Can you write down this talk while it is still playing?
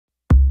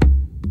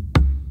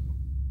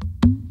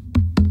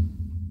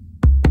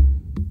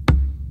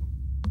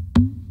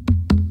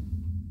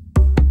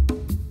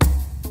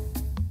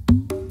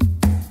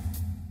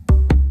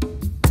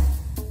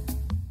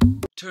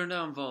Turn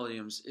down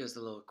volumes just a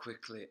little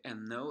quickly,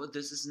 and no,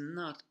 this is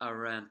not a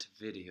rant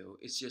video,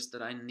 it's just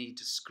that I need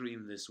to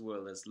scream this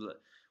word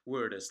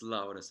as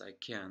loud as I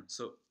can.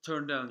 So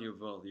turn down your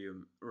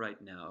volume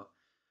right now.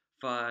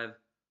 5,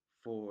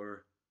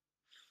 4,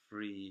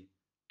 3,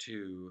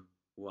 2,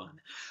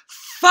 1.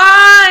 Finally!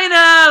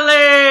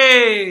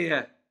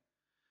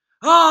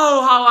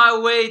 Oh, how I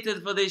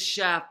waited for this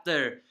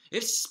chapter!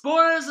 If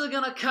spoilers are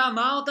gonna come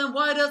out, then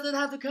why does it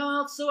have to come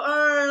out so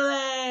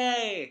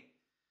early?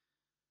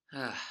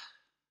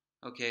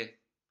 Okay,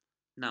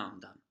 now I'm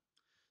done.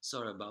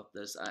 Sorry about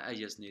this. I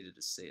just needed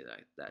to say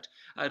that.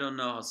 I don't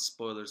know how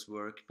spoilers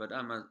work, but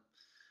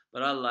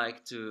I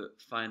like to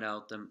find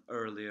out them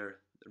earlier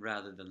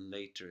rather than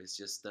later. It's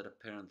just that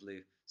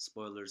apparently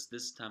spoilers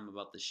this time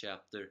about the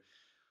chapter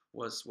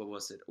was, what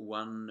was it,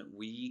 1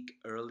 week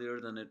earlier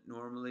than it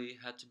normally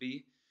had to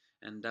be,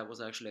 and that was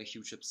actually a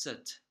huge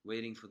upset.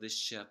 Waiting for this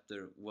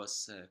chapter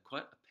was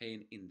quite a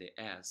pain in the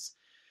ass.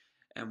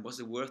 And was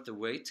it worth the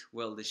wait?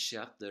 Well, this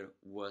chapter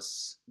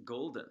was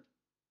golden.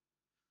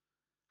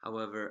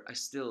 However,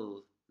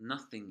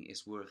 nothing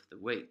is worth the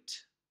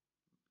wait,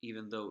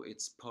 even though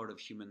it's part of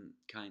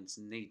humankind's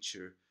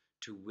nature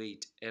to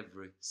wait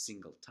every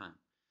single time.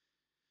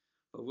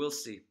 But we'll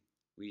see.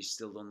 We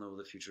still don't know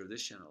the future of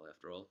this channel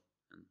after all,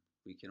 and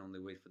we can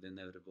only wait for the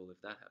inevitable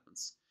if that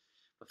happens.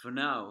 But for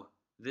now,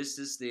 this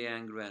is the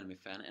Angry Anime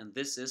Fan, and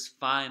this is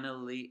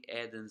finally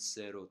Eden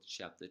Zero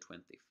chapter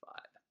 25.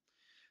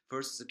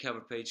 First is a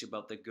cover page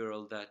about the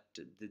girl that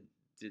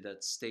did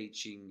that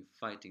staging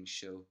fighting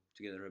show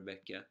together with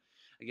Rebecca.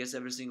 I guess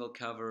every single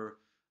cover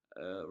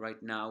right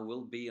now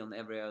will be on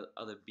every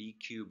other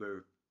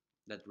B-cuber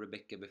that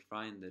Rebecca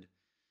befriended.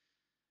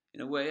 In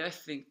a way, I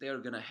think they are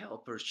gonna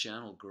help her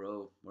channel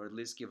grow, or at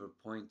least give her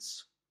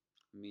points.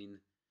 I mean,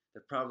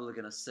 they're probably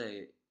gonna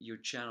say, your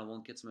channel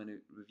won't get so many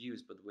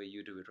reviews but the way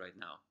you do it right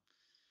now.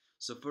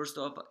 So first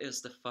off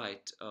is the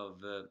fight of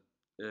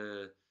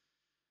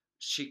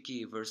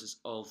Shiki versus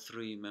all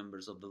 3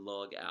 members of the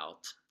log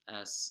out,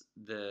 as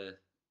the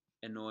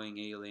annoying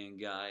alien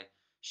guy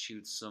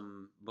shoots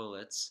some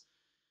bullets.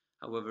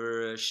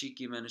 However,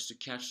 Shiki managed to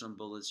catch some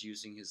bullets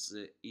using his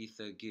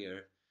ether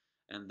gear,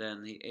 and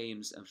then he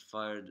aims and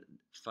fire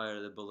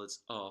the bullets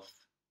off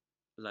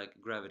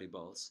like gravity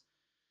balls.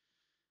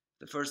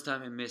 The first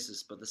time he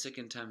misses, but the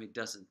second time he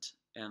doesn't,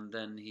 and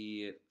then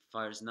he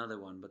fires another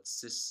one,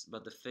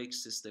 but the fake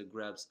sister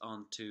grabs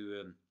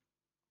onto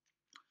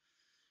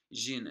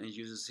Jin and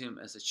uses him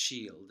as a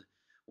shield,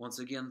 once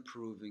again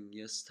proving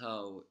just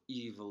how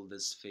evil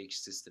this fake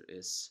sister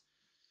is.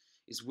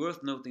 It's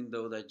worth noting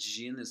though that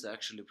Jin is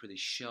actually pretty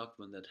shocked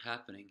when that's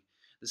happening,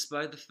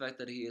 despite the fact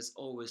that he has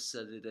always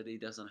said that he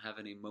doesn't have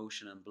any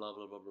emotion and blah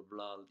blah blah blah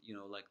blah, you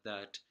know, like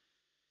that.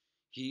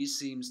 He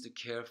seems to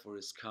care for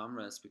his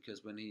comrades,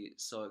 because when he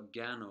saw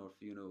Ganorf,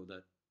 you know,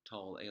 that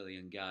tall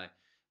alien guy,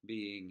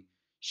 being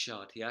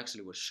shot, he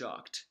actually was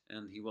shocked,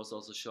 and he was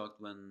also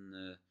shocked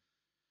when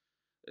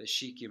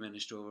Shiki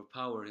managed to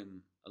overpower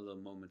him a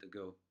little moment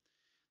ago.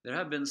 There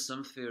have been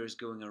some theories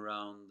going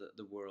around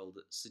the world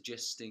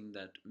suggesting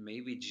that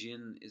maybe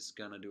Jin is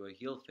gonna do a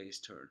heel face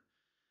turn.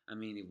 I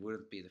mean, it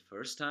wouldn't be the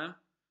first time.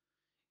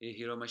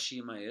 Hiro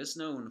Mashima is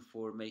known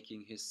for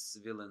making his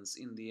villains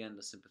in the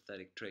end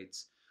sympathetic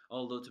traits,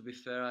 although to be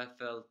fair, I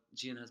felt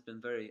Jin has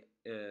been very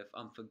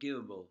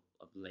unforgivable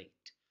of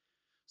late.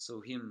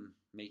 So him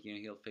making a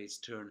heel face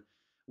turn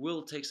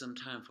will take some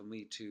time for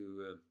me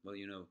to, well,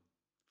 you know,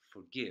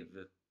 forgive,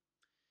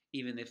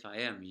 even if I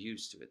am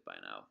used to it by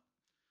now.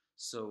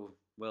 So,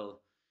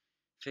 well,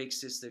 Fake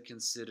Sister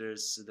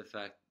considers the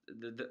fact,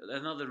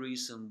 another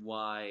reason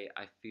why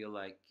I feel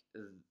like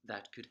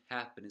that could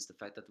happen is the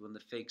fact that when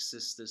the Fake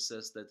Sister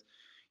says that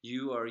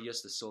you are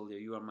just a soldier,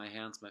 you are my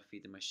hands, my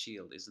feet, and my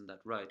shield, isn't that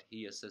right?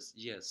 He says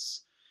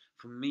yes.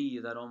 For me,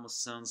 that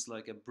almost sounds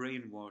like a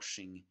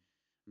brainwashing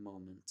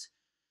moment.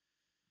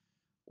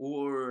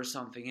 Or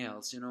something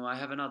else. You know, I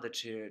have another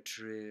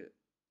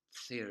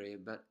theory,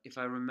 but if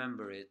I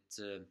remember it,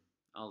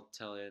 I'll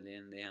tell it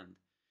in the end.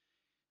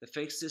 The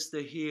Fake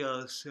Sister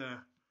heals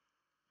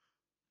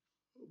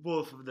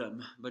both of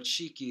them, but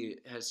Shiki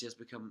has just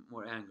become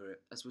more angry,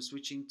 as we're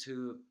switching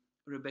to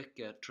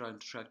Rebecca trying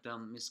to track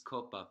down Miss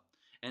Coppa.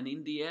 And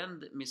in the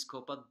end, Miss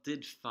Coppa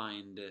did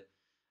find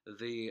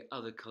the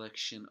other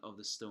collection of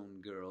the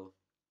Stone Girl.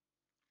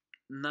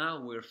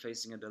 Now we're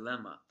facing a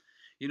dilemma.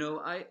 You know,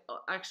 I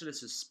actually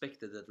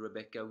suspected that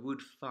Rebecca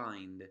would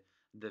find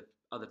the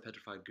other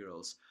petrified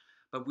girls,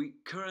 but we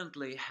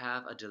currently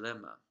have a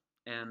dilemma.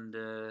 And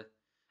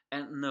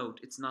note,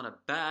 it's not a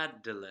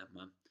bad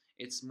dilemma.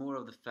 It's more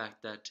of the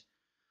fact that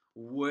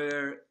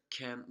what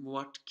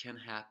can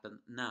happen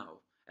now?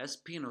 As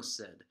Pino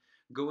said,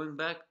 going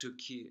back to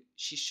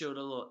she showed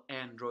a little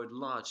android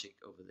logic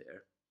over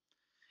there.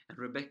 And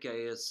Rebecca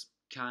is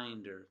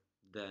kinder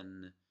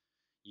than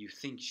you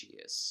think she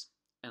is.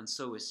 And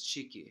so is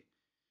Shiki.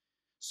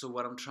 So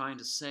what I'm trying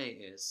to say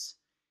is,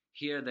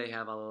 here they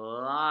have a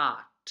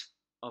lot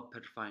of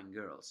petrifying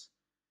girls.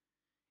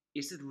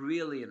 Is it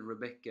really in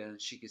Rebecca and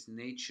Shiki's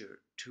nature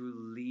to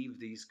leave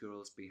these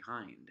girls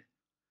behind?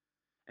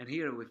 And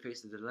here we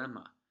face the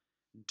dilemma.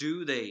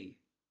 Do they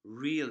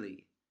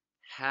really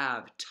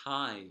have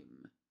time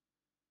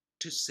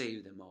to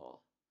save them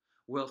all?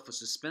 Well, for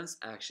suspense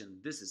action,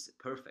 this is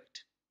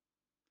perfect.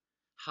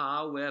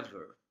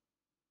 However,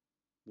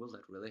 will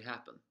that really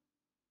happen?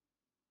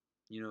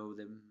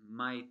 There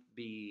might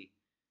be.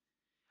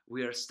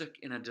 We are stuck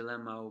in a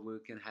dilemma where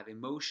we can have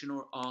emotion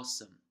or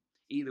awesome.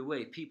 Either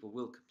way, people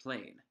will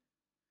complain.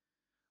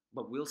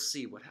 But we'll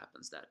see what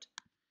happens that.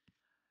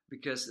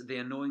 Because the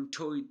annoying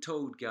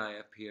toad guy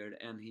appeared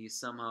and he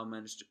somehow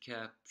managed to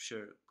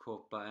capture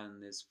Copa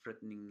and is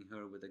threatening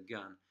her with a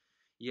gun.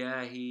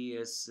 Yeah, he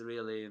is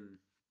really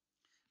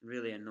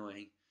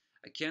annoying.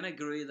 I can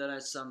agree that I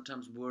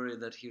sometimes worry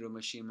that Hiro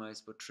Mashima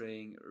is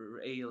portraying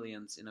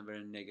aliens in a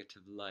very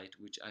negative light,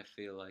 which I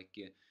feel like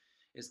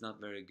is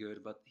not very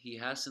good, but he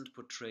hasn't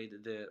portrayed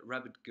the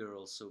rabbit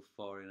girl so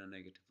far in a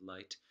negative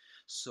light.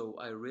 So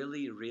I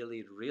really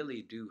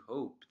do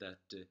hope that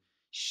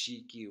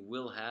Shiki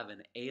will have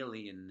an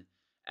alien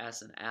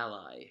as an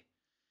ally.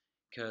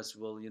 Because,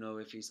 well,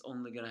 if he's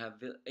only gonna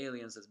have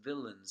aliens as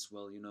villains,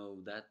 well,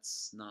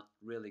 that's not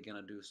really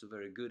gonna do so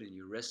very good in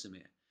your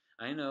resume.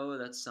 I know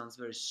that sounds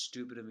very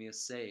stupid of me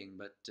as saying,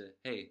 but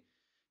hey,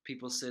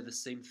 people say the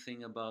same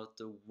thing about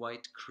the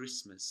White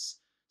Christmas.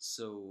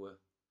 So,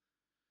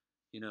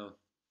 you know,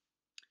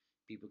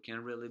 people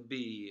can really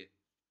be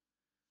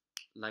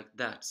like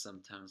that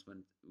sometimes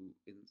when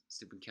in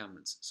stupid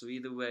comments. So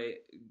either way,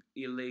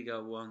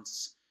 Iliga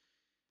wants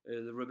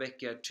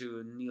Rebecca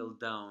to kneel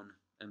down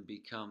and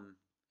become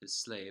his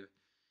slave.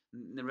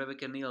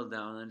 Rebecca kneeled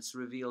down, and it's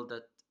revealed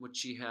that what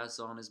she has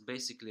on is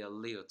basically a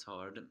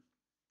leotard.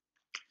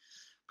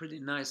 Pretty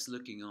nice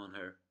looking on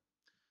her.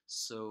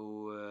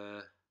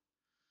 So,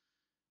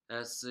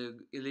 as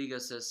Iliga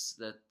says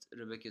that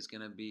Rebecca is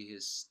gonna be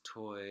his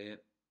toy,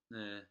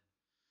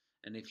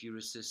 and if you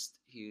resist,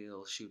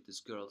 he'll shoot this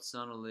girl.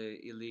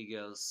 Suddenly,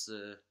 Iliga's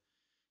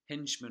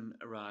henchman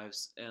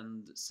arrives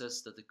and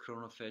says that the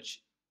chronofetch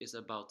is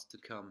about to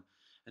come.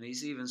 And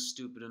he's even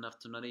stupid enough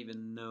to not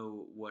even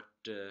know what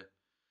a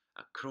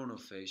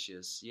chronophage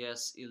is.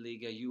 Yes,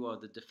 Iliga, you are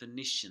the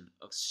definition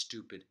of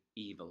stupid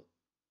evil.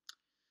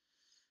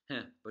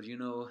 But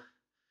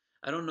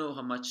I don't know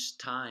how much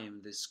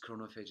time this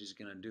chronophage is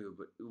gonna do,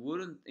 but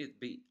wouldn't it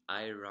be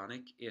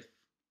ironic if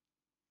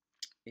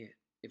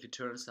it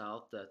turns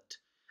out that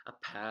a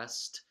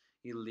past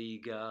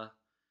Iliga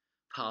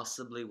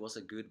possibly was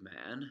a good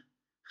man?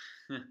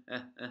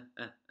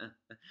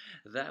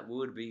 That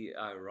would be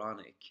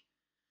ironic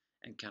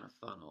and kind of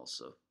fun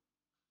also.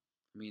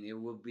 I mean, it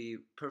would be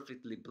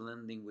perfectly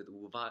blending with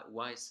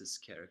Wise's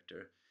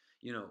character.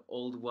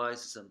 Old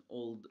Wise is an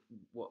old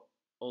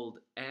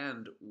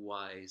and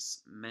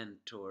wise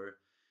mentor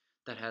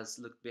that has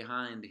looked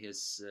behind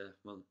his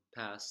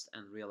past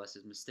and realized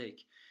his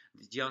mistake.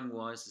 The young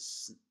Wise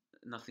is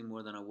nothing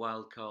more than a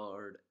wild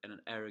card and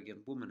an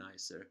arrogant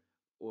womanizer,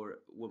 or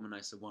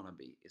womanizer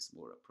wannabe is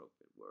more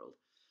appropriate word.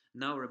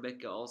 Now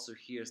Rebecca also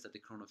hears that the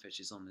chronofetch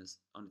is on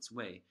its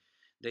way.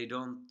 They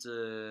don't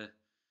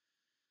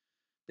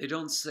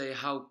say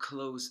how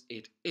close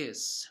it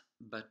is,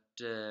 but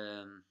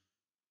who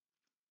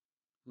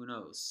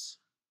knows?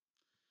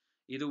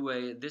 Either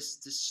way, this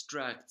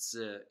distracts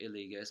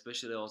Iliga,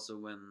 especially also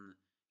when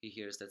he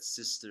hears that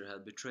sister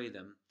had betrayed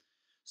them.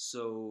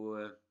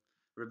 So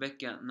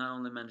Rebecca not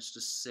only managed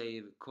to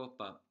save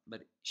Copa,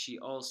 but she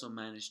also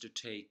managed to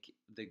take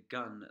the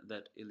gun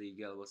that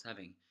Iliga was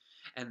having.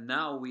 And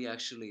now we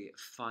actually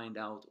find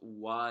out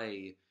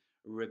why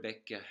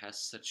Rebecca has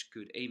such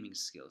good aiming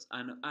skills.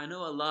 I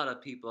know a lot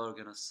of people are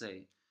gonna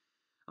say,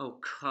 oh,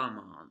 come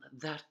on,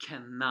 that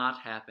cannot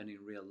happen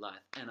in real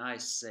life. And I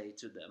say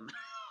to them,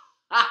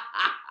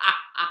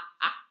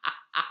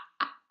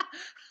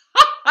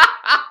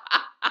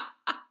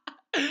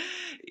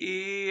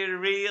 in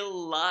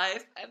real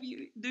life,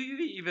 do you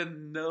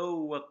even know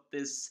what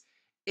this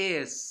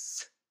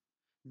is?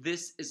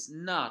 This is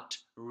not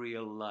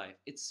real life.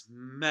 It's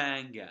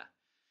manga.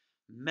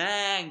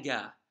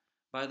 Manga!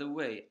 By the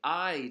way,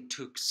 I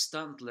took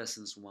stunt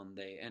lessons one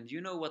day, and you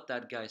know what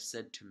that guy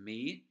said to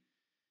me?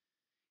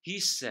 He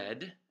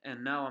said,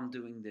 and now I'm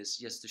doing this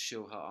just to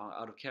show how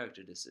out of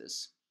character this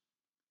is.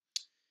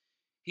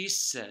 He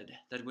said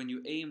that when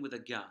you aim with a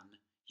gun,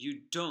 you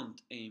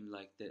don't aim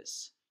like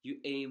this. You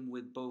aim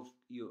with both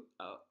your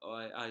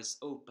eyes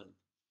open.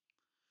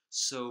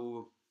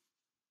 So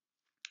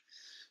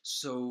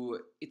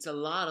it's a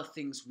lot of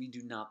things we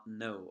do not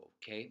know,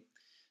 okay?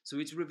 So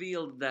it's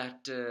revealed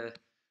that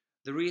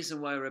the reason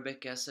why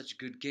Rebecca has such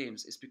good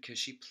games is because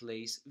she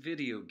plays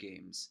video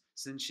games.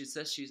 Since she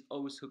says she's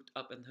always hooked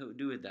up and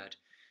doing that,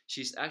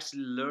 she's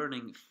actually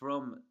learning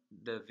from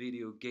the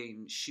video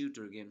game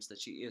shooter games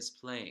that she is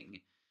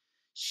playing.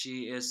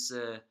 She is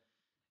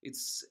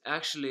it's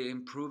actually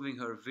improving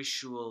her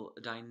visual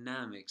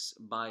dynamics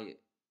by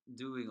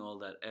doing all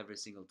that every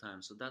single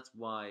time. So that's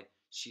why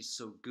she's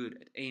so good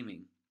at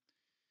aiming.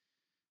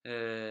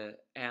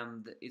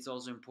 And it's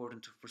also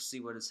important to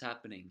foresee what is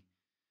happening.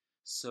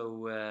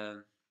 So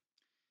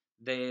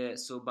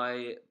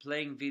by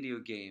playing video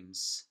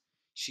games,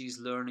 She's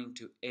learning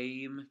to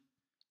aim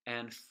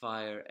and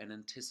fire and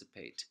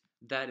anticipate.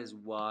 That is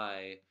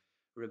why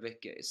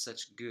Rebecca is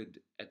such good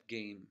at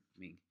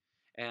gaming.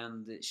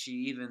 And she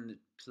even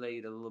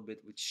played a little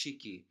bit with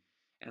Shiki.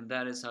 And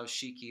that is how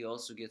Shiki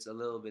also gets a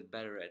little bit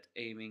better at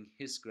aiming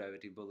his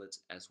gravity bullets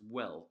as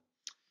well.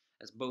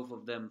 As both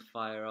of them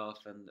fire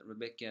off and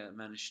Rebecca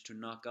managed to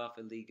knock off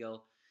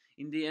Illegal.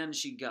 In the end,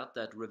 she got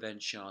that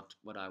revenge shot,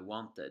 what I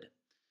wanted.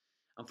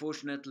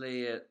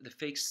 Unfortunately, the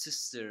fake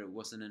sister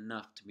wasn't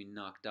enough to be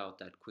knocked out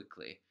that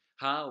quickly.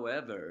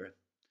 However,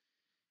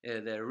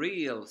 the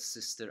real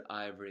Sister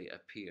Ivory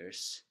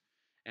appears,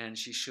 and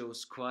she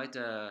shows quite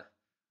a,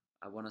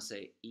 I want to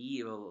say,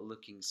 evil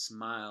looking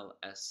smile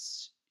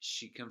as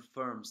she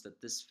confirms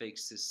that this fake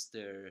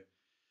sister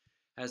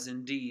has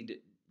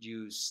indeed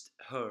used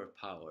her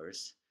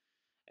powers.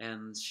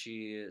 And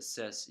she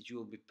says, "You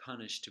will be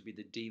punished to be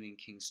the Demon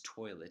King's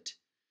toilet."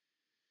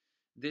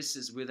 This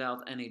is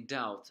without any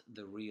doubt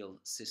the real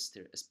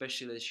sister,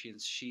 especially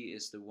since she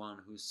is the one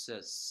who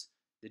says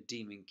the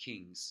Demon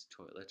King's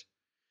toilet.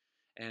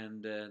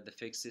 And the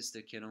fake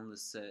sister can only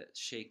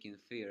shake in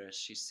fear as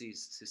she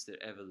sees Sister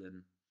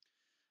Evelyn.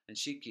 And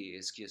Shiki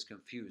is just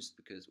confused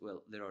because,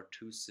 well, there are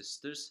two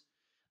sisters.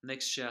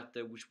 Next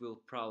chapter, which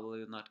we'll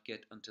probably not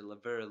get until a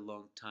very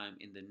long time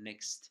in the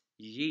next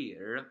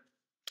year,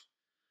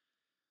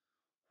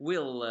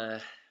 will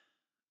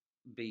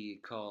be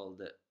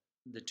called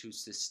The Two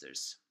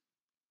Sisters.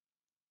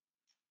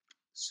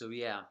 So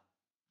yeah,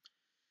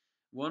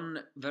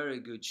 one very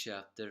good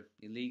chapter.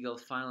 Illegal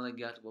finally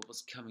got what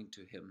was coming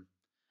to him,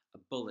 a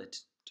bullet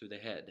to the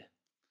head.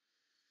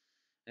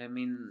 I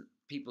mean,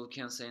 people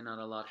can say not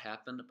a lot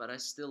happened, but I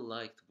still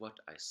liked what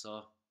I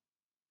saw.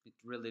 It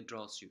really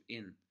draws you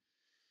in.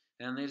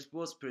 And it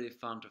was pretty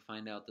fun to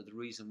find out that the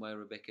reason why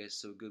Rebecca is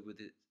so good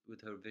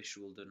with her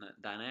visual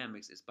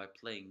dynamics is by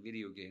playing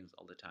video games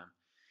all the time.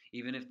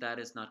 Even if that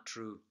is not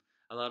true,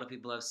 a lot of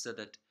people have said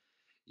that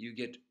you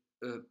get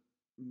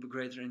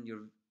greater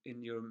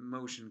in your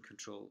motion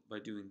control by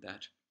doing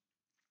that.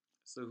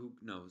 So who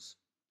knows?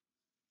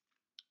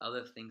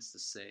 Other things to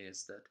say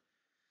is that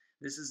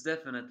this is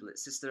definitely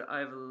Sister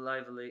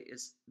Lively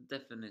is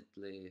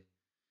definitely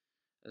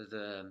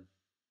the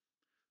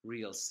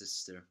real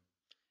sister,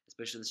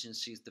 especially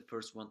since she's the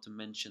first one to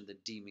mention the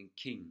Demon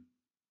King.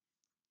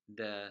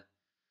 The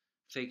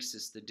fake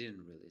sister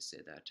didn't really say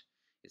that.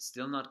 It's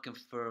still not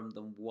confirmed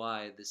on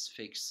why this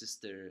fake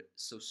sister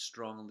so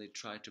strongly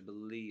tried to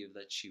believe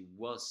that she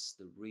was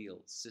the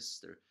real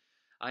sister.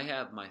 I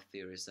have my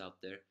theories out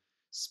there.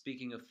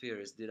 Speaking of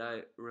theories, did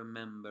I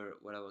remember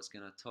what I was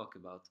gonna talk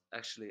about?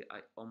 Actually, I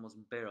almost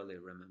barely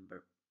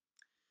remember.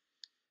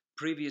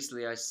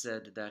 Previously, I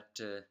said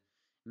that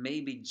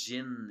maybe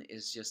Jin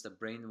is just a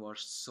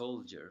brainwashed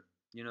soldier.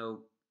 You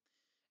know,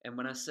 and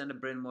when I said a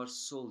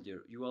brainwashed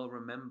soldier, you all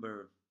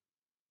remember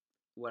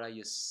what I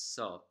just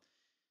saw,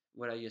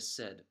 what I just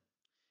said.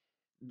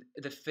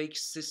 The fake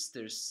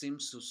sister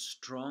seems to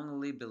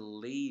strongly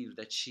believe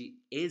that she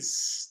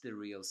is the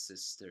real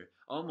sister,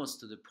 almost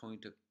to the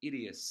point of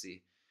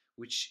idiocy.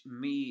 Which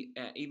me,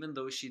 even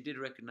though she did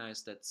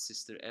recognize that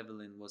Sister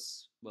Evelyn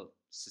was, well,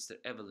 Sister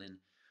Evelyn,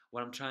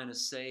 what I'm trying to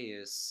say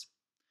is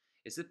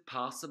it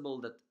possible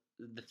that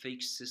the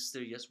fake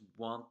sister just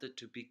wanted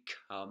to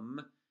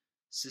become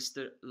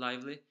Sister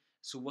Lively?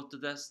 So what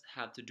does that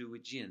have to do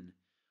with Jin?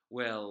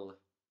 Well,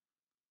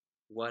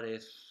 what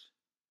if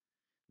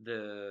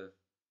the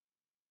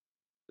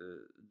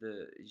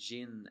the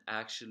Jin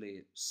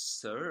actually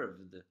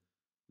served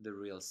the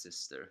real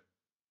sister?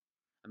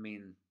 I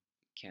mean,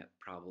 can't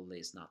probably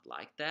is not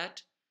like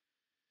that,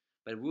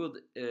 but it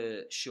would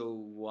show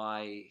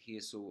why he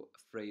is so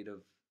afraid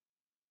of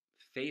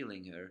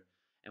failing her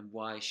and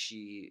why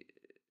she,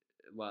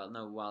 well,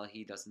 no, while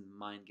he doesn't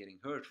mind getting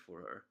hurt for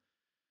her.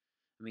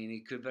 I mean,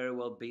 it could very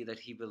well be that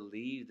he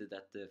believed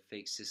that the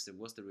fake sister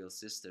was the real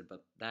sister,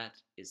 but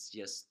that is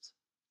just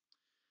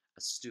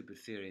a stupid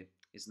theory.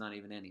 It's not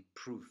even any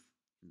proof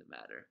in the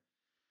matter.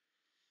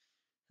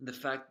 And the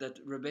fact that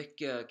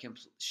Rebecca can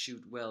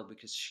shoot well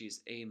because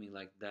she's aiming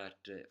like that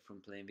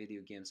from playing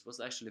video games was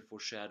actually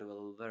foreshadowed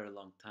a very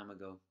long time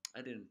ago.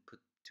 I didn't put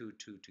two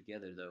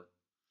together though.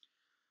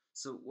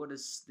 So what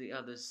is the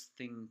other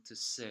thing to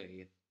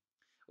say?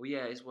 Oh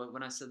yeah, it's what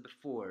when I said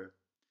before,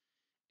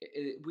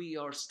 we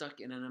are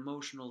stuck in an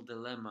emotional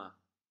dilemma,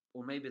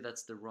 or maybe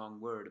that's the wrong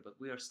word, but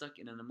we are stuck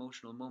in an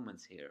emotional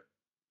moment here.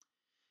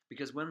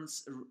 Because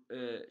once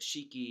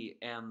Shiki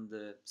and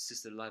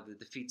Sister Lively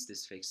defeats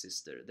this fake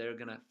sister, they're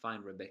gonna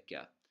find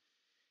Rebecca.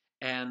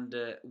 And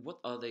what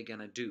are they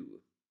gonna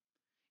do?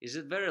 Is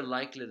it very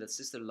likely that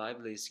Sister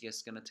Lively is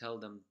just gonna tell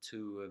them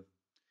to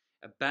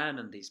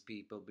abandon these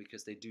people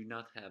because they do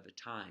not have a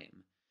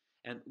time?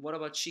 And what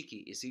about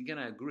Shiki? Is he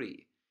gonna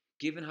agree?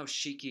 Given how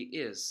Shiki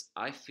is,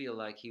 I feel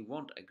like he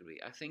won't agree.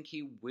 I think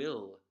he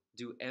will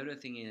do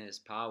everything in his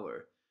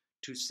power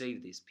to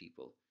save these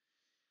people.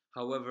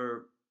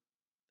 However,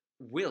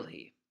 will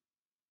he?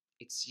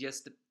 It's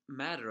just a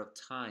matter of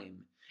time,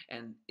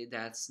 and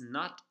that's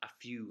not a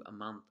few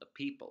amount of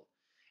people.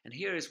 And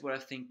here is where I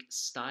think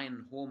Stein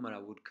and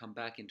Homura would come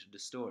back into the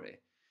story.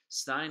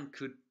 Stein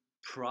could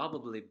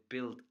probably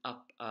build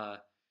up a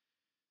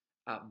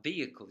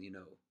vehicle,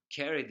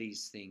 carry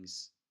these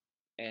things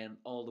and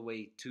all the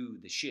way to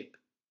the ship.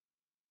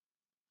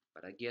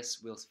 But I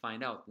guess we'll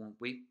find out, won't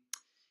we?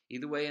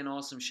 Either way, an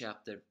awesome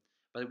chapter,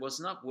 but it was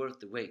not worth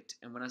the wait.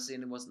 And when I say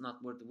it was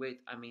not worth the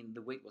wait, I mean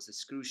the wait was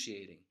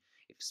excruciating.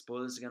 If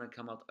spoilers are gonna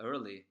come out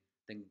early,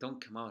 then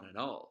don't come out at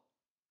all.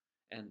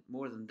 And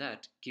more than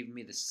that, give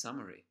me the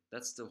summary.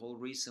 That's the whole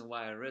reason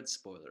why I read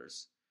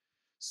spoilers.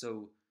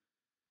 So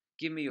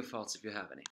give me your thoughts if you have any.